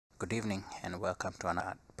Good evening and welcome to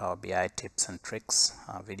another Power BI tips and tricks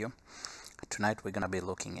video. Tonight we're going to be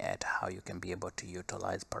looking at how you can be able to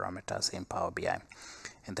utilize parameters in Power BI.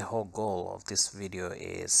 And the whole goal of this video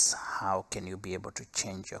is how can you be able to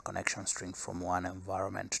change your connection string from one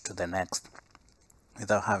environment to the next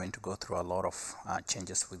without having to go through a lot of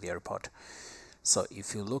changes with your report. So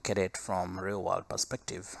if you look at it from real world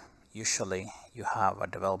perspective, usually you have a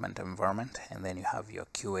development environment and then you have your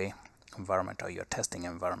QA environment or your testing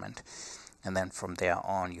environment, and then from there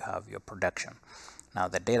on you have your production. Now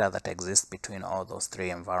the data that exists between all those three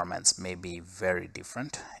environments may be very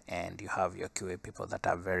different, and you have your QA people that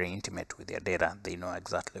are very intimate with their data. They know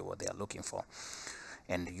exactly what they are looking for,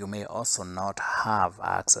 and you may also not have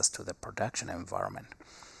access to the production environment.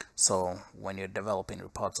 So when you're developing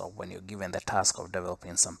reports, or when you're given the task of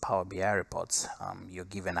developing some Power BI reports, you're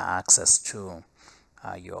given access to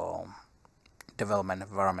your development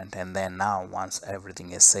environment, and then now once everything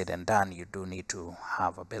is said and done, you do need to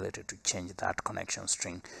have ability to change that connection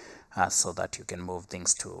string so that you can move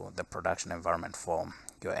things to the production environment for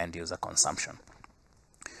your end user consumption.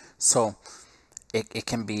 So it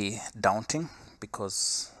can be daunting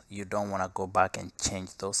because you don't want to go back and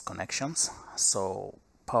change those connections. So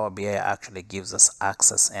Power BI actually gives us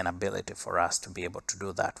access and ability for us to be able to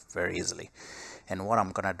do that very easily. And what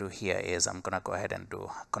I'm going to do here is I'm going to go ahead and do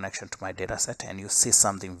a connection to my data set, and you see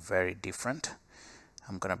something very different.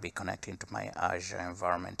 I'm going to be connecting to my Azure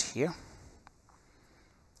environment here.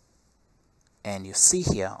 And you see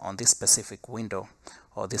here on this specific window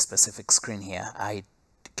or this specific screen here, I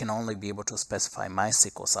can only be able to specify my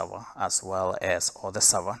SQL server as well as other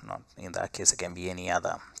server. Not in that case, it can be any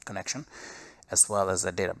other connection, as well as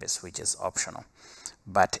the database, which is optional.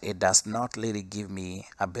 But it does not really give me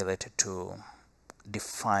ability to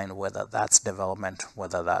define whether that's development,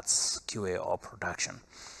 whether that's QA or production.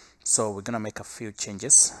 So we're going to make a few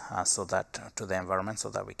changes so that to the environment so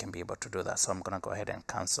that we can be able to do that. So I'm going to go ahead and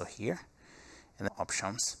cancel here in the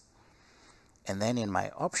options, and then in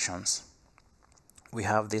my options we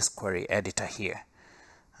have this query editor here.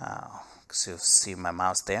 So you see my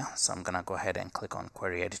mouse there, so I'm going to go ahead and click on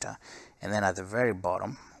query editor, and then at the very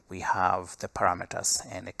bottom we have the parameters,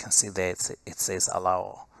 and you can see there it says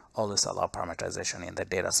always allow parameterization in the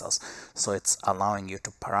data source. So it's allowing you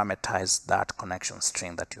to parameterize that connection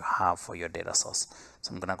string that you have for your data source.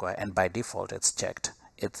 So I'm going to go ahead, and by default it's checked.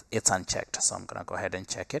 It's unchecked, so I'm going to go ahead and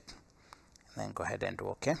check it, and then go ahead and do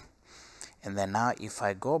OK. And then now if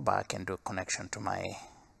I go back and do connection to my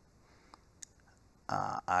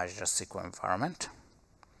Azure SQL environment,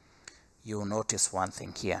 you'll notice one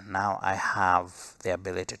thing here. Now I have the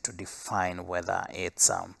ability to define whether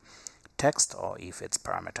it's text or if it's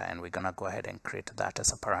parameter, and we're gonna go ahead and create that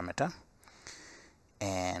as a parameter,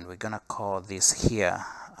 and we're gonna call this here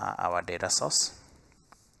our data source,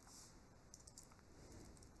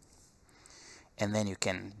 and then you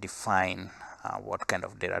can define what kind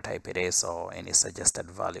of data type it is or any suggested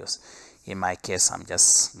values. In my case, I'm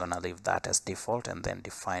just gonna leave that as default and then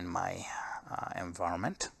define my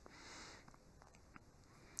environment,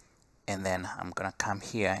 and then I'm gonna come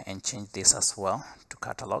here and change this as well to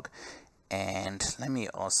catalog. And let me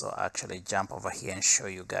also actually jump over here and show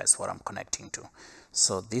you guys what I'm connecting to.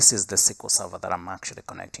 So this is the SQL server that I'm actually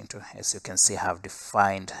connecting to. As you can see, I have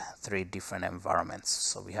defined three different environments.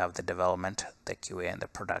 So we have the development, the QA, and the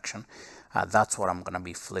production. That's what I'm going to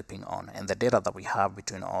be flipping on. And the data that we have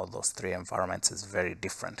between all those three environments is very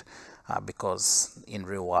different because in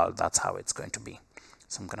real world, that's how it's going to be.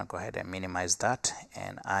 So I'm going to go ahead and minimize that.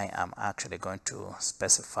 And I am actually going to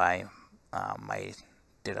specify my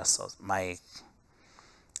data source, my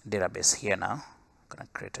database here now. I'm going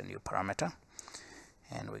to create a new parameter,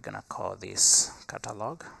 and we're going to call this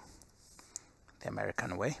catalog, the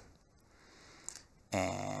American way,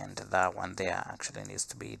 and that one there actually needs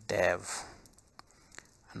to be dev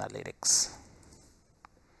analytics.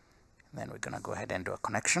 And then we're going to go ahead and do a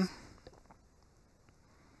connection.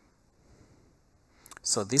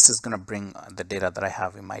 So this is going to bring the data that I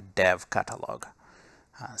have in my dev catalog.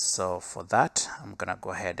 So for that, I'm gonna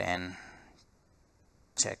go ahead and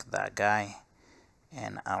check that guy,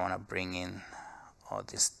 and I want to bring in all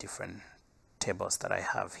these different tables that I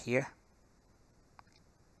have here.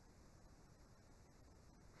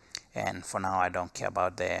 And for now, I don't care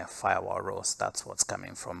about the firewall rows. That's what's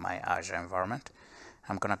coming from my Azure environment.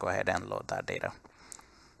 I'm gonna go ahead and load that data.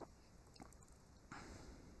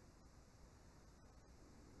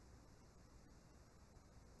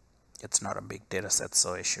 It's not a big data set,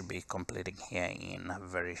 so it should be completing here in a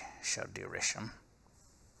very short duration.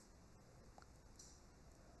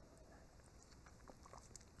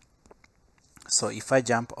 So if I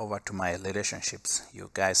jump over to my relationships, you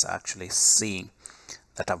guys actually see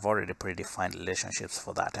that I've already predefined relationships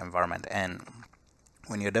for that environment. And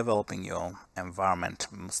when you're developing your environment,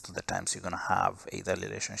 most of the times you're going to have either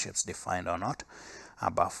relationships defined or not.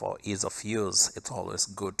 But for ease of use, it's always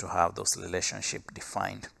good to have those relationships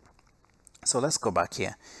defined. So let's go back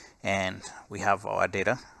here, and we have our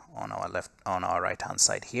data on our right hand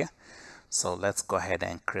side here. So let's go ahead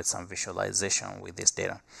and create some visualization with this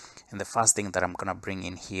data. And the first thing that I'm going to bring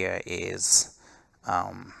in here is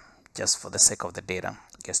just for the sake of the data,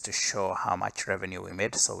 just to show how much revenue we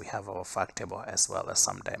made. So we have our fact table as well as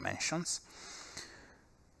some dimensions,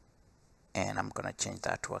 and I'm going to change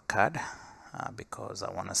that to a card because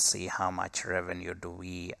I want to see how much revenue do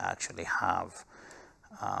we actually have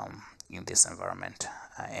in this environment.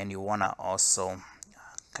 And you want to also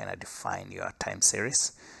kind of define your time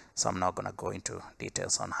series. So I'm not going to go into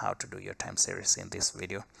details on how to do your time series in this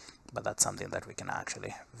video, but that's something that we can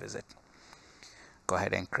actually visit. Go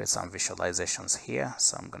ahead and create some visualizations here.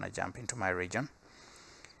 So I'm going to jump into my region,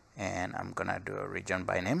 and I'm going to do a region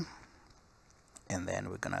by name, and then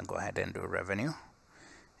we're going to go ahead and do revenue,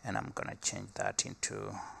 and I'm going to change that into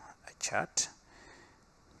a chart.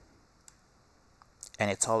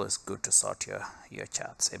 And it's always good to sort your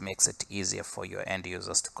charts. It makes it easier for your end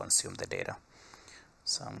users to consume the data.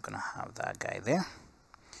 So I'm going to have that guy there.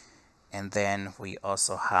 And then we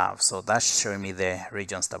also have, so that's showing me the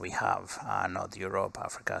regions that we have, North Europe,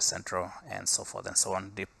 Africa, Central, and so forth and so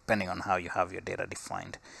on, depending on how you have your data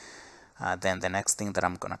defined. Then the next thing that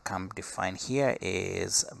I'm going to come define here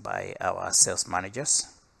is by our sales managers.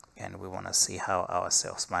 And we want to see how our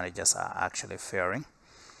sales managers are actually faring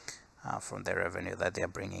from the revenue that they're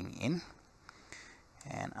bringing in.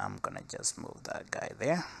 And I'm going to just move that guy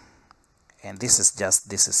there. And this is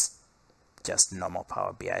just normal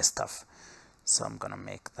Power BI stuff. So I'm going to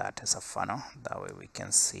make that as a funnel. That way we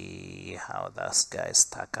can see how those guys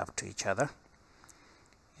stack up to each other.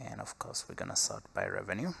 And of course, we're going to sort by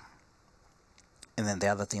revenue. And then the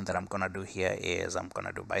other thing that I'm going to do here is I'm going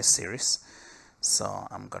to do by series. So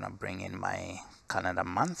I'm going to bring in my calendar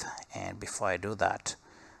month. And before I do that,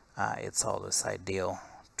 it's always ideal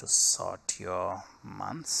to sort your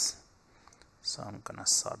months. So I'm going to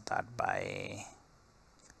sort that by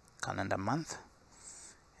calendar month,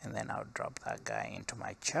 and then I'll drop that guy into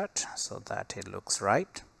my chart so that it looks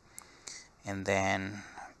right. And then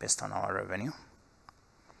based on our revenue,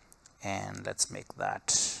 and let's make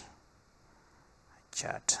that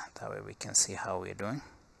chart, that way we can see how we're doing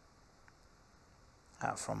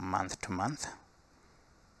from month to month.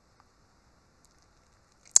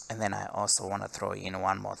 And then I also want to throw in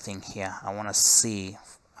one more thing here. I want to see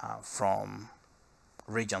from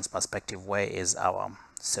region's perspective, where is our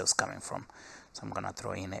sales coming from. So I'm going to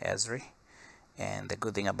throw in Esri. And the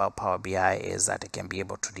good thing about Power BI is that it can be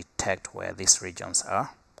able to detect where these regions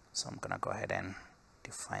are. So I'm going to go ahead and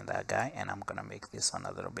define that guy, and I'm going to make this one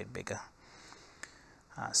a little bit bigger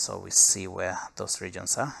so we see where those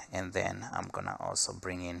regions are. And then I'm going to also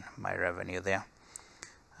bring in my revenue there.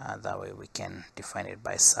 That way we can define it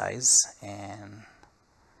by size, and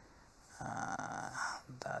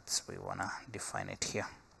that's, we want to define it here.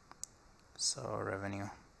 So revenue,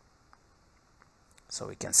 so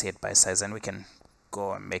we can see it by size, and we can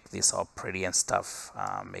go and make this all pretty and stuff,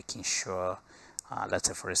 making sure, let's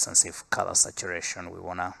say for instance, if color saturation, we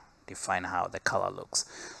want to define how the color looks.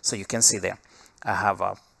 So you can see there I have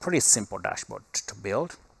a pretty simple dashboard to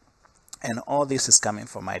build, and all this is coming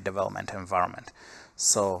from my development environment.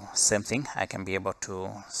 So same thing, I can be able to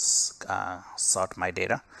sort my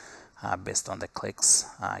data based on the clicks.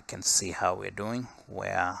 I can see how we're doing,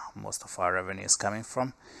 where most of our revenue is coming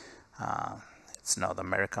from. It's North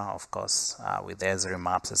America, of course. With Esri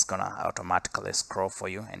Maps, it's gonna automatically scroll for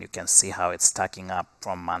you, and you can see how it's stacking up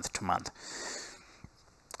from month to month.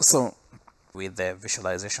 So with the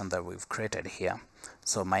visualization that we've created here,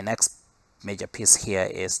 so my next major piece here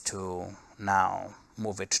is to now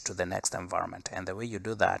move it to the next environment. And the way you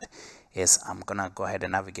do that is I'm gonna go ahead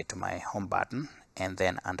and navigate to my home button, and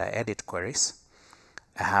then under edit queries,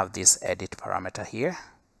 I have this edit parameter here.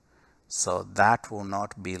 So that will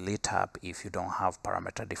not be lit up if you don't have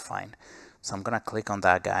parameter defined. So I'm gonna click on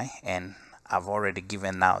that guy, and I've already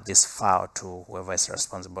given now this file to whoever is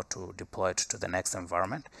responsible to deploy it to the next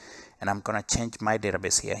environment. And I'm gonna change my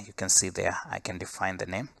database here. You can see there I can define the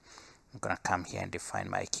name. I'm gonna come here and define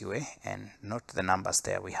my QA, and note the numbers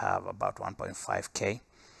there. We have about 1.5K,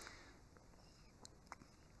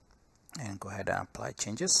 and go ahead and apply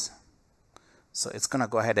changes. So it's gonna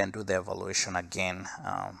go ahead and do the evaluation again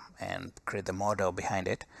and create the model behind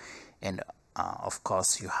it. And of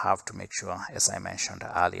course you have to make sure, as I mentioned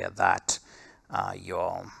earlier, that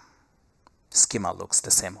your schema looks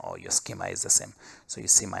the same, or your schema is the same. So you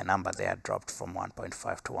see my number there dropped from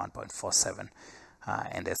 1.5 to 1.47,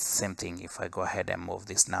 and it's the same thing if I go ahead and move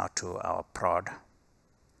this now to our prod,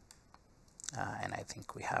 and I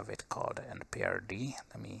think we have it called and PRD.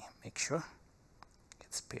 Let me make sure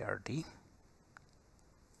it's PRD,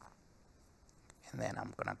 and then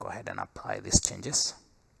I'm gonna go ahead and apply these changes.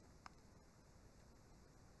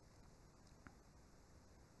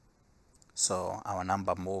 So our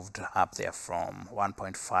number moved up there from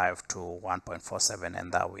 1.5 to 1.47,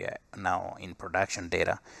 and that we are now in production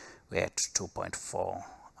data we're at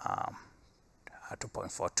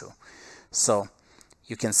 2.42. So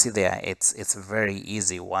you can see there it's very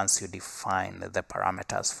easy once you define the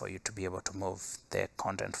parameters for you to be able to move the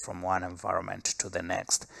content from one environment to the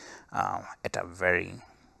next at a very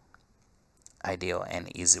ideal and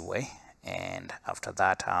easy way. And after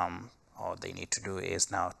that, all they need to do is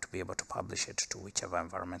now to be able to publish it to whichever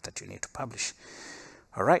environment that you need to publish.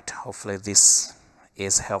 All right, hopefully this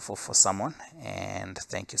is helpful for someone, and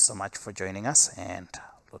thank you so much for joining us, and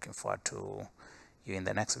looking forward to you in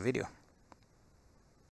the next video.